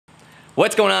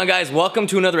What's going on, guys? Welcome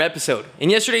to another episode. In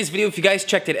yesterday's video, if you guys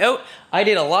checked it out, I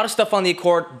did a lot of stuff on the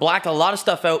Accord, blacked a lot of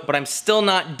stuff out, but I'm still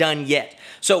not done yet.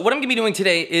 So what I'm gonna be doing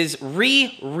today is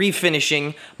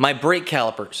refinishing my brake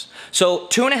calipers. So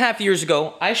 2.5 years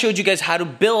ago, I showed you guys how to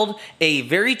build a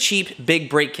very cheap big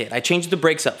brake kit. I changed the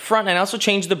brakes up front and I also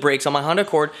changed the brakes on my Honda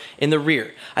Accord in the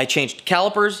rear. I changed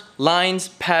calipers, lines,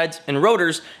 pads, and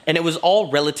rotors, and it was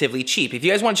all relatively cheap. If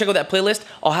you guys wanna check out that playlist,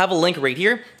 I'll have a link right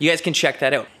here. You guys can check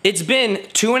that out. It's been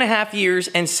 2.5 years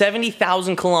and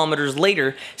 70,000 kilometers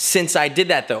later since I did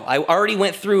that though. I already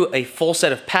went through a full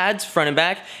set of pads, front and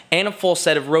back, and a full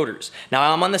set of rotors.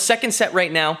 Now I'm on the second set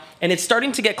right now, and it's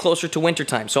starting to get closer to winter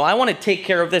time. So I wanna take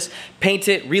care of this, paint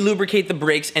it, relubricate the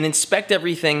brakes, and inspect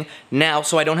everything now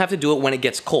so I don't have to do it when it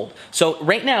gets cold. So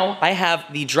right now, I have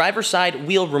the driver's side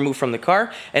wheel removed from the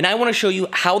car, and I wanna show you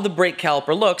how the brake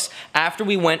caliper looks after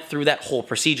we went through that whole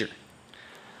procedure.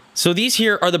 So these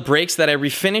here are the brakes that I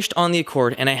refinished on the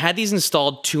Accord, and I had these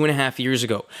installed 2.5 years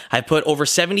ago. I put over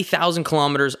 70,000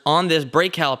 kilometers on this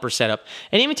brake caliper setup,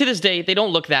 and even to this day, they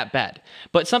don't look that bad.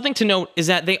 But something to note is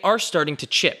that they are starting to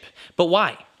chip. But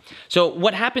why? So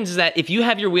what happens is that if you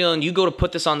have your wheel and you go to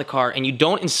put this on the car and you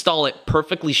don't install it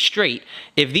perfectly straight,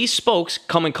 if these spokes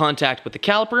come in contact with the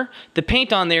caliper, the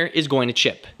paint on there is going to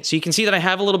chip. So you can see that I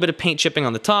have a little bit of paint chipping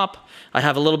on the top. I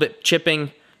have a little bit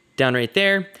chipping down right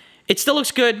there. It still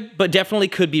looks good, but definitely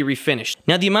could be refinished.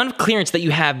 Now, the amount of clearance that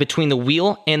you have between the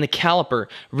wheel and the caliper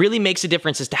really makes a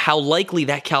difference as to how likely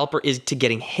that caliper is to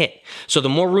getting hit. So the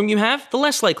more room you have, the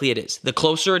less likely it is. The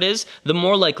closer it is, the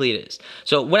more likely it is.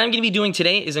 So what I'm gonna be doing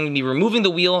today is I'm gonna be removing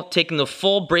the wheel, taking the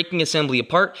full braking assembly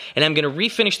apart, and I'm gonna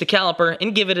refinish the caliper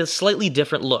and give it a slightly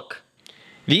different look.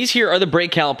 These here are the brake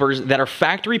calipers that are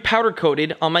factory powder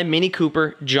coated on my Mini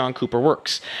Cooper John Cooper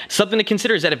Works. Something to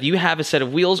consider is that if you have a set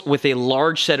of wheels with a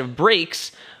large set of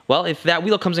brakes, well, if that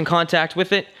wheel comes in contact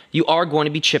with it, you are going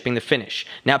to be chipping the finish.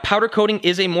 Now, powder coating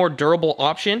is a more durable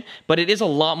option, but it is a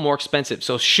lot more expensive.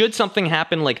 So should something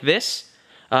happen like this,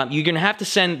 you're gonna have to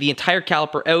send the entire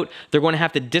caliper out. They're going to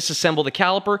have to disassemble the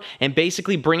caliper and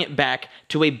basically bring it back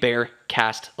to a bare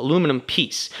cast aluminum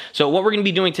piece. So what we're gonna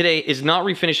be doing today is not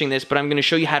refinishing this, but I'm gonna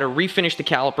show you how to refinish the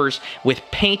calipers with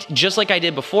paint just like I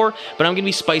did before, but I'm gonna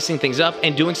be spicing things up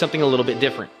and doing something a little bit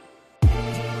different.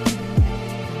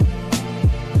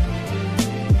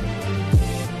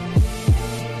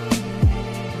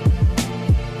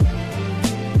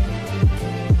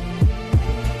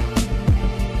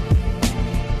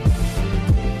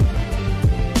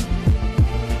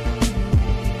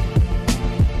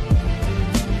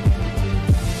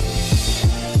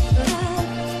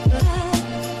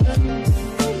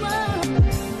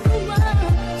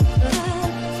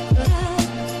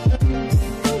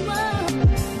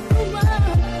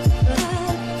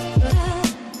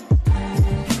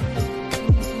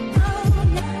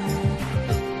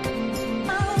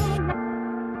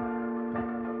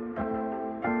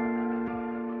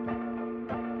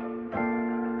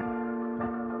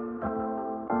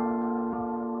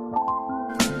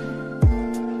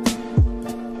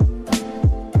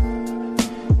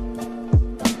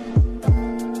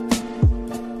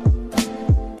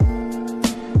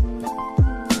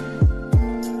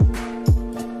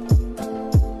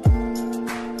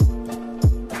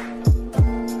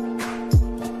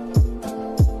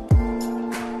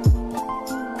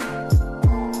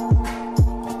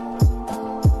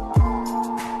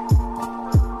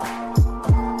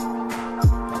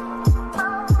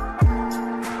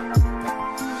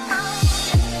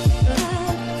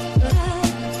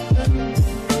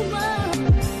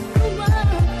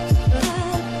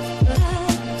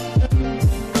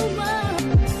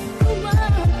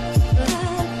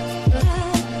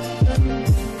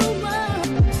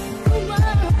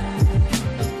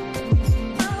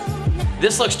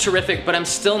 This looks terrific, but I'm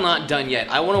still not done yet.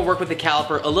 I wanna work with the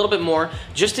caliper a little bit more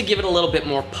just to give it a little bit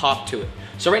more pop to it.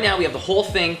 So right now we have the whole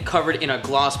thing covered in a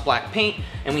gloss black paint,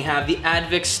 and we have the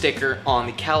Advix sticker on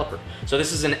the caliper. So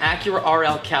this is an Acura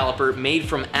RL caliper made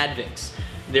from Advix.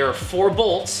 There are 4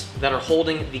 bolts that are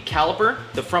holding the caliper,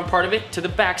 the front part of it, to the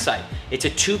back side. It's a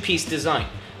 2-piece design.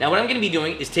 Now what I'm gonna be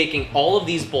doing is taking all of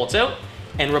these bolts out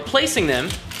and replacing them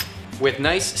with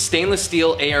nice stainless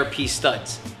steel ARP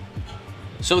studs.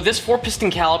 So this 4-piston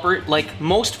caliper, like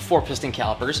most 4-piston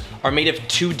calipers, are made of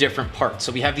 2 different parts.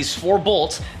 So we have these 4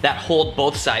 bolts that hold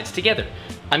both sides together.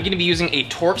 I'm gonna be using a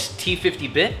Torx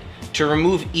T50 bit to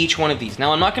remove each one of these.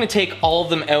 Now I'm not gonna take all of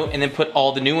them out and then put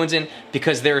all the new ones in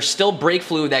because there's still brake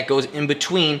fluid that goes in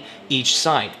between each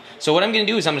side. So what I'm gonna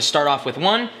do is I'm gonna start off with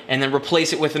one and then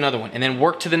replace it with another one and then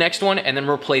work to the next one and then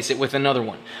replace it with another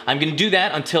one. I'm gonna do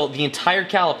that until the entire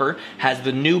caliper has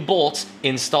the new bolts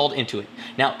installed into it.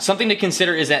 Now, something to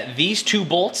consider is that these two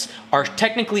bolts are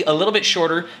technically a little bit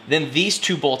shorter than these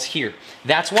two bolts here.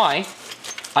 That's why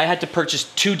I had to purchase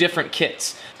two different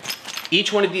kits.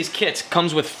 Each one of these kits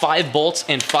comes with 5 bolts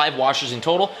and 5 washers in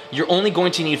total. You're only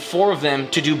going to need 4 of them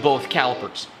to do both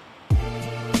calipers.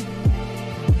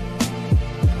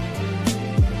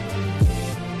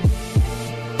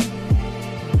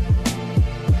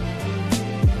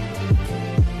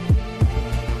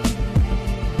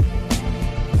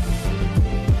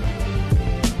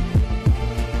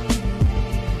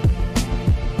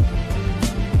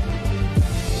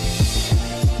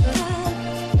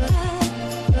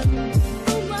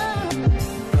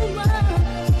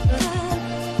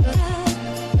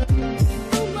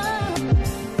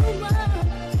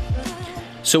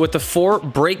 So with the 4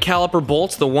 brake caliper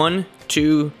bolts, the 1,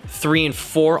 2, 3, and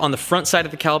 4 on the front side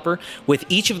of the caliper, with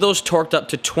each of those torqued up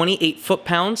to 28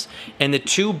 foot-pounds, and the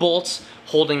 2 bolts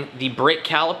holding the brake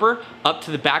caliper up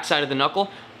to the back side of the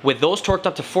knuckle, with those torqued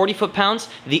up to 40 foot-pounds,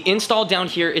 the install down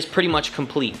here is pretty much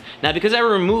complete. Now, because I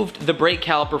removed the brake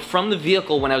caliper from the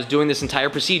vehicle when I was doing this entire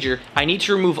procedure, I need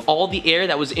to remove all the air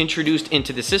that was introduced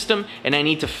into the system, and I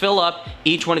need to fill up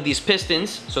each one of these pistons,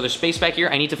 so there's space back here,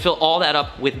 I need to fill all that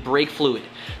up with brake fluid.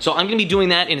 So I'm gonna be doing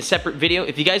that in a separate video.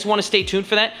 If you guys wanna stay tuned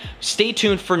for that, stay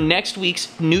tuned for next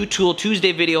week's New Tool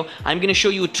Tuesday video. I'm gonna show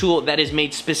you a tool that is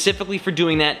made specifically for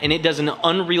doing that, and it does an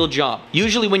unreal job.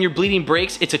 Usually when you're bleeding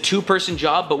brakes, it's a 2-person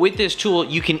job, but with this tool,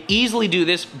 you can easily do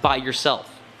this by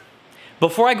yourself.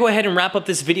 Before I go ahead and wrap up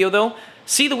this video though,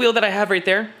 see the wheel that I have right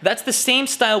there? That's the same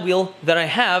style wheel that I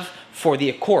have for the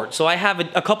Accord. So I have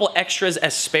a couple extras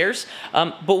as spares,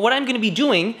 but what I'm gonna be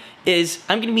doing is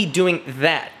I'm gonna be doing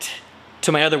that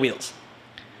to my other wheels.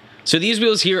 So these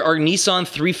wheels here are Nissan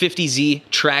 350Z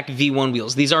Track V1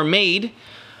 wheels. These are made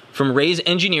from Ray's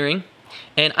Engineering,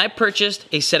 and I purchased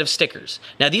a set of stickers.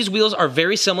 Now these wheels are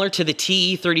very similar to the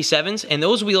TE37s, and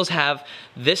those wheels have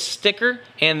this sticker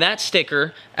and that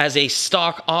sticker as a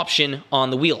stock option on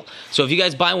the wheel. So if you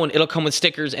guys buy one, it'll come with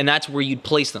stickers, and that's where you'd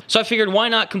place them. So I figured, why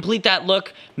not complete that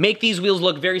look, make these wheels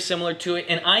look very similar to it,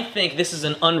 and I think this is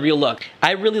an unreal look.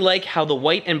 I really like how the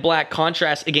white and black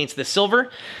contrast against the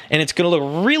silver, and it's gonna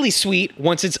look really sweet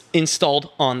once it's installed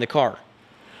on the car.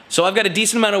 So I've got a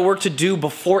decent amount of work to do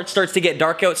before it starts to get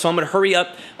dark out, so I'm gonna hurry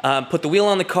up, put the wheel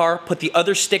on the car, put the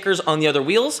other stickers on the other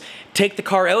wheels, take the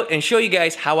car out, and show you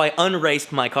guys how I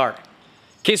unraced my car.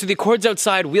 Okay, so the Accord's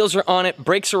outside, wheels are on it,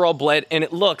 brakes are all bled, and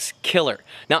it looks killer.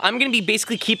 Now, I'm gonna be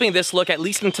basically keeping this look at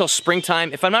least until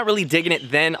springtime. If I'm not really digging it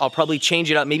then, I'll probably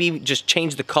change it up, maybe just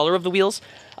change the color of the wheels.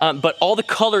 But all the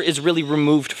color is really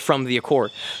removed from the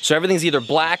Accord. So everything's either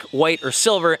black, white, or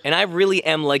silver, and I really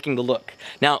am liking the look.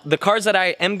 Now, the cars that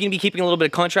I am gonna be keeping a little bit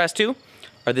of contrast to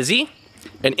are the Z,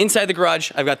 and inside the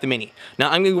garage, I've got the Mini. Now,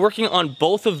 I'm gonna be working on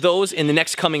both of those in the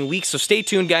next coming weeks, so stay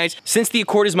tuned, guys. Since the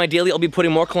Accord is my daily, I'll be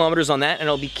putting more kilometers on that, and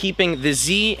I'll be keeping the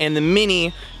Z and the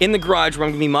Mini in the garage, where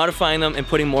I'm gonna be modifying them and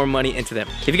putting more money into them.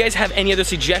 If you guys have any other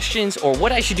suggestions or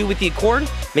what I should do with the Accord,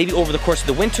 maybe over the course of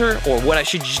the winter, or what I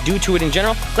should just do to it in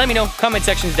general, let me know. Comment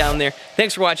section's down there.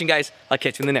 Thanks for watching, guys. I'll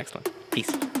catch you in the next one.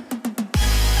 Peace.